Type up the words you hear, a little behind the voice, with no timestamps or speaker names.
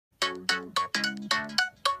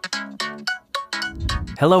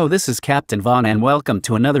Hello, this is Captain Vaughn and welcome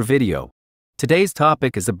to another video. Today's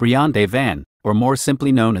topic is the Breon Dayvan, or more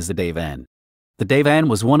simply known as the Dayvan. The Dayvan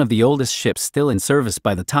was one of the oldest ships still in service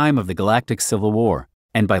by the time of the Galactic Civil War,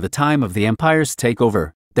 and by the time of the Empire's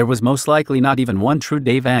takeover, there was most likely not even one true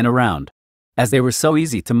Dayvan around, as they were so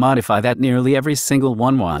easy to modify that nearly every single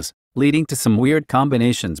one was, leading to some weird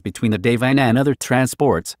combinations between the Dayvan and other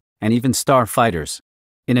transports, and even starfighters.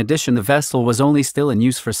 In addition, the vessel was only still in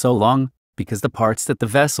use for so long, because the parts that the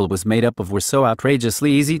vessel was made up of were so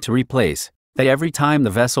outrageously easy to replace, that every time the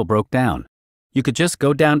vessel broke down, you could just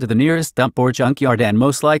go down to the nearest dump or junkyard and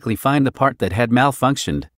most likely find the part that had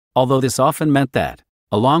malfunctioned, although this often meant that,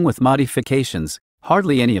 along with modifications,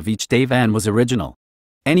 hardly any of each Dayvan was original.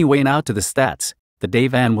 Anyway, now to the stats. The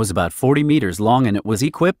Dayvan was about 40 meters long and it was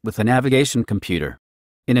equipped with a navigation computer.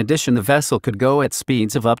 In addition, the vessel could go at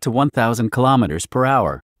speeds of up to 1,000 kilometers per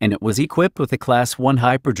hour, and it was equipped with a Class 1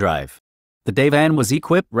 hyperdrive. The Dayvan was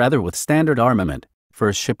equipped rather with standard armament, for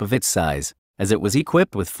a ship of its size, as it was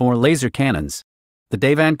equipped with 4 laser cannons. The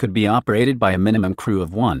Dayvan could be operated by a minimum crew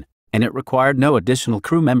of 1, and it required no additional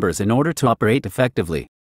crew members in order to operate effectively.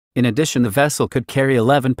 In addition, the vessel could carry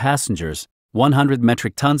 11 passengers, 100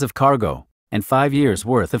 metric tons of cargo, and 5 years'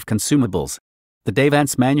 worth of consumables. The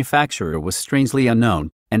Dayvan's manufacturer was strangely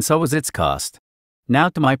unknown, and so was its cost. Now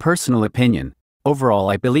to my personal opinion. Overall,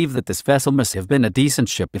 I believe that this vessel must have been a decent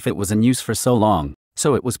ship if it was in use for so long,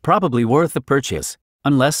 so it was probably worth the purchase,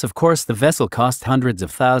 unless of course the vessel cost hundreds of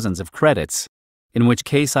thousands of credits, in which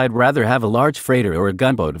case I'd rather have a large freighter or a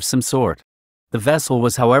gunboat of some sort. The vessel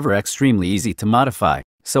was however extremely easy to modify,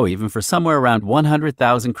 so even for somewhere around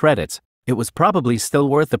 100,000 credits, it was probably still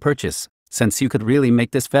worth the purchase, since you could really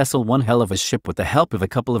make this vessel one hell of a ship with the help of a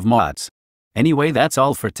couple of mods. Anyway, that's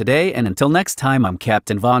all for today, and until next time, I'm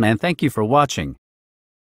Captain Vaughn and thank you for watching.